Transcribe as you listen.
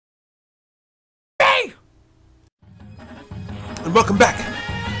and welcome back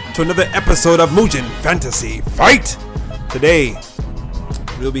to another episode of Mugen Fantasy Fight! Today,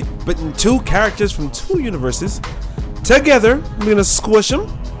 we'll be putting two characters from two universes together. We're gonna squish them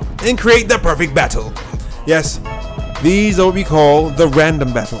and create the perfect battle. Yes, these are what we call the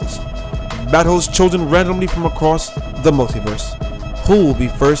random battles. Battles chosen randomly from across the multiverse. Who will be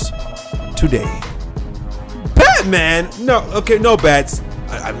first today? Batman! No, okay, no bats.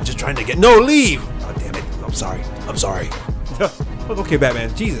 I'm just trying to get... No, leave! Oh, damn it. I'm sorry. I'm sorry. Okay,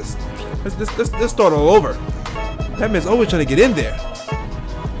 Batman. Jesus. Let's start all over. Batman's always trying to get in there.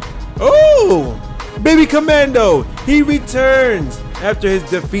 Oh! Baby Commando! He returns after his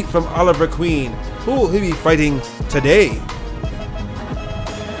defeat from Oliver Queen. Who will he be fighting today?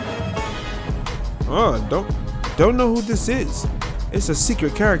 Oh, don't know who this is. It's a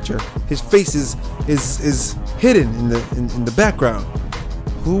secret character. His face is hidden in the background.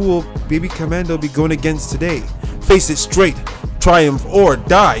 Who will Baby Commando be going against today? Face it straight, triumph or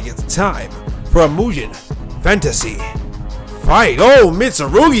die. It's time for a Mugen Fantasy Fight. Oh,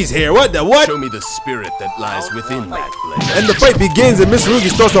 Mitsurugi's here. What the what? Show me the spirit that lies within that blade. And the fight begins, and Mitsurugi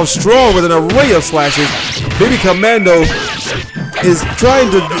starts off strong with an array of slashes. Baby Commando is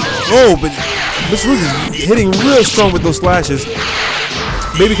trying to... Oh, but Mitsurugi's hitting real strong with those slashes.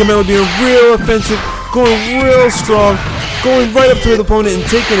 Baby Commando being real offensive, going real strong, going right up to his opponent and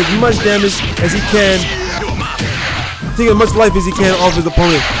taking as much damage as he can, taking as much life as he can off his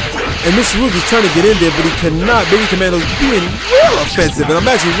opponent. And Mitsurugi's trying to get in there, but he cannot. Baby Commando's being real offensive, and I'm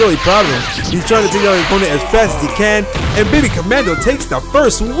actually really proud of him. He's trying to take out his opponent as fast as he can, and Baby Commando takes the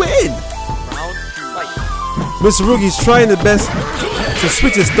first win. Mitsurugi's trying the best to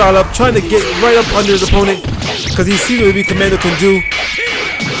switch his style up, trying to get right up under his opponent, because he sees what Baby Commando can do.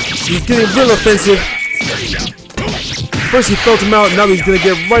 He's getting real offensive. First he felt him out, now he's going to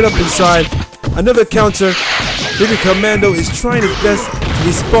get right up inside. Another counter. Baby Commando is trying his best to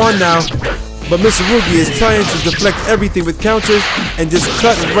respawn now, but Mitsurugi is trying to deflect everything with counters and just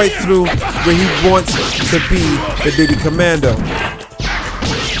cut right through where he wants to be the Baby Commando.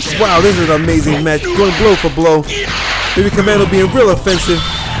 Wow, this is an amazing match, going blow for blow. Baby Commando being real offensive,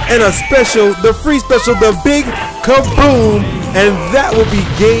 and a special, the free special, the big Kaboom, and that will be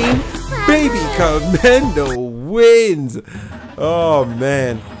game. Baby Commando wins. Oh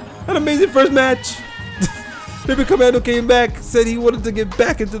man, an amazing first match. Baby Commando came back, said he wanted to get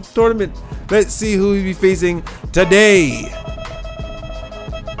back into the tournament. Let's see who he'll be facing today.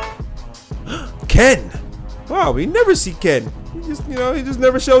 Ken. Wow, we never see Ken. He just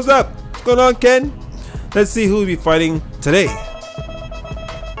never shows up. What's going on, Ken? Let's see who will be fighting today.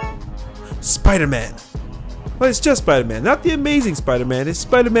 Spider-Man. Well, it's just Spider-Man, not the Amazing Spider-Man. It's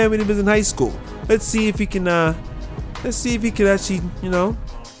Spider-Man when he was in high school. Let's see if he can. Let's see if he can actually,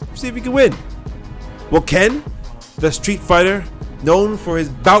 see if he can win. Will Ken, the Street Fighter, known for his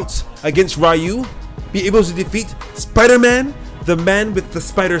bouts against Ryu, be able to defeat Spider-Man, the man with the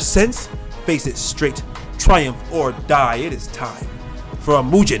spider sense? Face it straight, triumph or die. It is time for a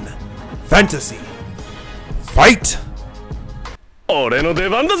Mugen Fantasy Fight.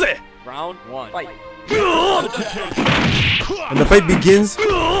 Round one. Fight. And the fight begins.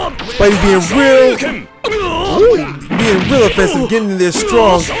 Spidey's being real offensive, getting in there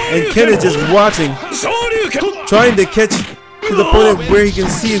strong, and Ken is just watching, trying to catch his opponent where he can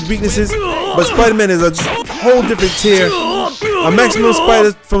see his weaknesses. But Spider-Man is a whole different tier, a maximum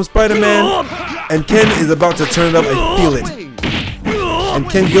spider from Spider-Man, and Ken is about to turn it up. I feel it. And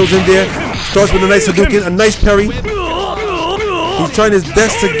Ken goes in there, starts with a nice Hadouken, a nice parry. He's trying his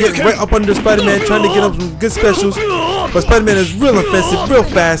best to get right up under Spider-Man, trying to get him some good specials. But Spider-Man is real offensive, real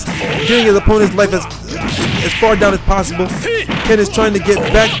fast, getting his opponent's life as far down as possible. Ken is trying to get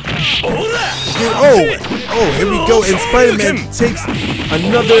back. Oh, here we go. And Spider-Man takes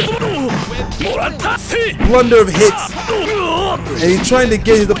another blunder of hits. And he's trying to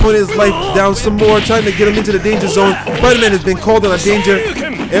get his opponent's life down some more, trying to get him into the danger zone. Spider-Man has been called on a danger.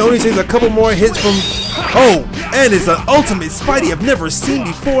 It only takes a couple more hits from... Oh, and it's an ultimate Spidey I've never seen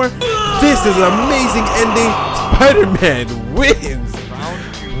before. This is an amazing ending. Spider-Man wins.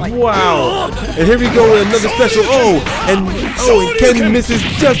 Wow. And here we go with another special. And Ken misses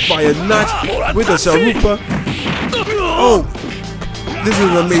just by a notch with a Sharupa. Oh, this is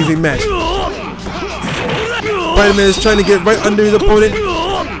an amazing match. Spider-Man is trying to get right under his opponent.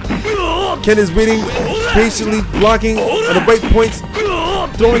 Ken is waiting, patiently blocking at the right points,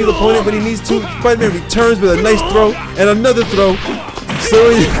 throwing his opponent when he needs to. Spider-Man returns with a nice throw and another throw.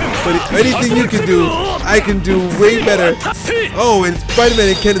 So, but anything you can do I can do way better. Oh, and Spider-Man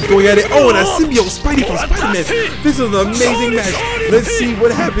and Ken is going at it. Oh, and a symbiote Spidey from Spider-Man. This is an amazing match. Let's see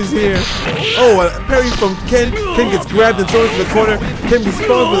what happens here. Oh, a parry from Ken. Ken gets grabbed and thrown into the corner. Ken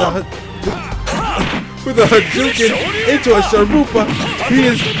responds with a Hadouken into a Sharupa. He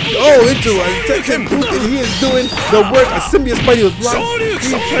is, into a Tekken Hadouken. He is doing the work. A symbiote Spidey was blocked.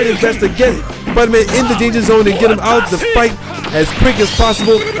 He's trying his best to get Spider-Man in the danger zone and get him out of the fight as quick as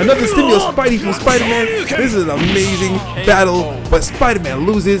possible. Another symbiote Spidey from Spider-Man. This is an amazing battle, but Spider-Man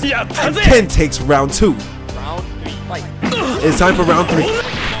loses and Ken takes round 2. Round 3, fight. It's time for round 3.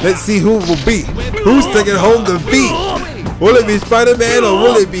 Let's see who it will be. Who's taking home the V? Will it be Spider-Man or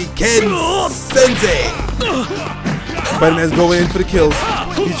will it be Ken Sensei? Spider-Man's going in for the kills.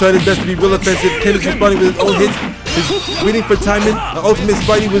 He's trying his best to be real offensive. Ken is responding with his own hits. He's waiting for timing. The ultimate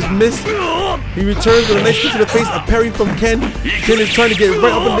Spidey was missed. He returns with a nice kick to the face. A parry from Ken. Ken is trying to get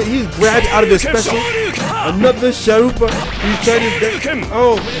right up in the. He's grabbed out of his special. Another Sharupa. He's trying his best.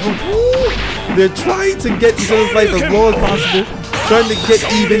 They're trying to get each other's life as low as possible. Trying to get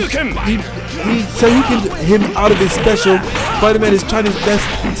even. He Sharukened him out of his special. Spider-Man is trying his best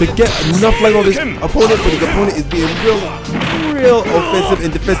to get enough life on his opponent, but his opponent is being real offensive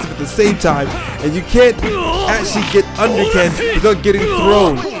and defensive at the same time. And you can't actually get under Ken without getting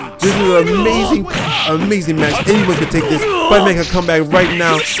thrown. This is an amazing match. Anyone can take this. Spider-Man can come back right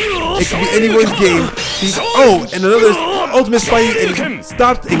now. It can be anyone's game. And another ultimate Spidey, and he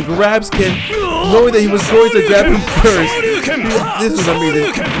stops and grabs Ken, knowing that he was going to grab him first. This is an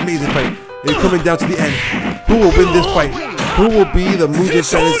amazing fight. It's coming down to the end. Who will win this fight? Who will be the Mugen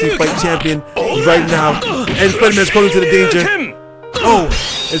Fantasy Fight Champion right now? And Spider-Man's calling to the danger. And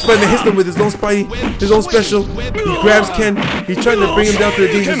Spider-Man hits him with his own Spidey, his own special. He grabs Ken. He's trying to bring him down to the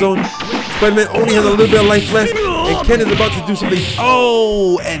danger zone. Spider-Man only has a little bit of life left, and Ken is about to do something.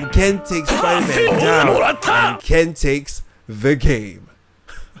 And Ken takes Spider-Man down. And Ken takes the game.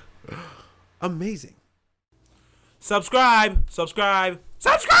 Amazing. Subscribe.